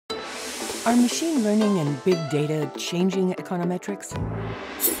Are machine learning and big data changing econometrics?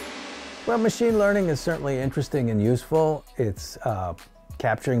 Well, machine learning is certainly interesting and useful. It's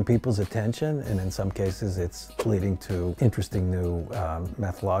capturing people's attention, and in some cases it's leading to interesting new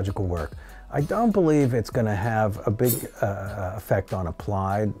methodological work. I don't believe it's going to have a big effect on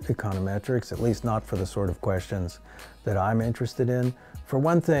applied econometrics, at least not for the sort of questions that I'm interested in. For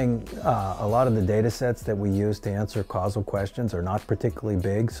one thing, a lot of the data sets that we use to answer causal questions are not particularly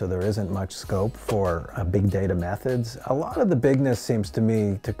big, so there isn't much scope for big data methods. A lot of the bigness seems to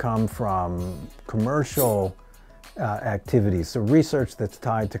me to come from commercial activities, so research that's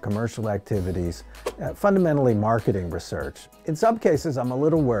tied to commercial activities, fundamentally marketing research. In some cases, I'm a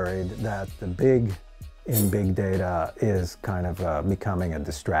little worried that the big in big data is kind of becoming a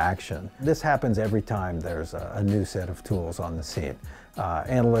distraction. This happens every time there's a new set of tools on the scene.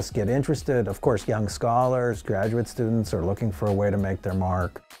 Analysts get interested. Of course, young scholars, graduate students are looking for a way to make their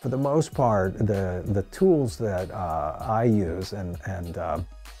mark. For the most part, the tools that I use and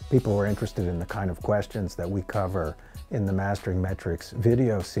people who are interested in the kind of questions that we cover in the Mastering Metrics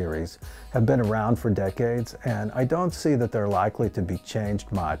video series have been around for decades, and I don't see that they're likely to be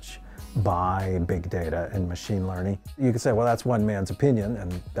changed much by big data and machine learning. You could say, well, that's one man's opinion,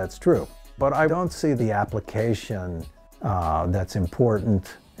 and that's true. But I don't see the application that's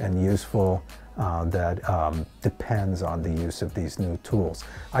important and useful that depends on the use of these new tools.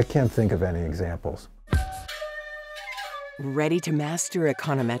 I can't think of any examples. Ready to master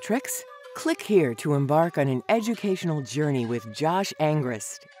econometrics? Click here to embark on an educational journey with Josh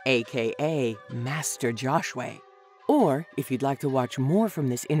Angrist, aka Master Joshway. Or, if you'd like to watch more from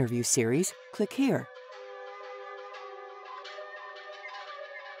this interview series, click here.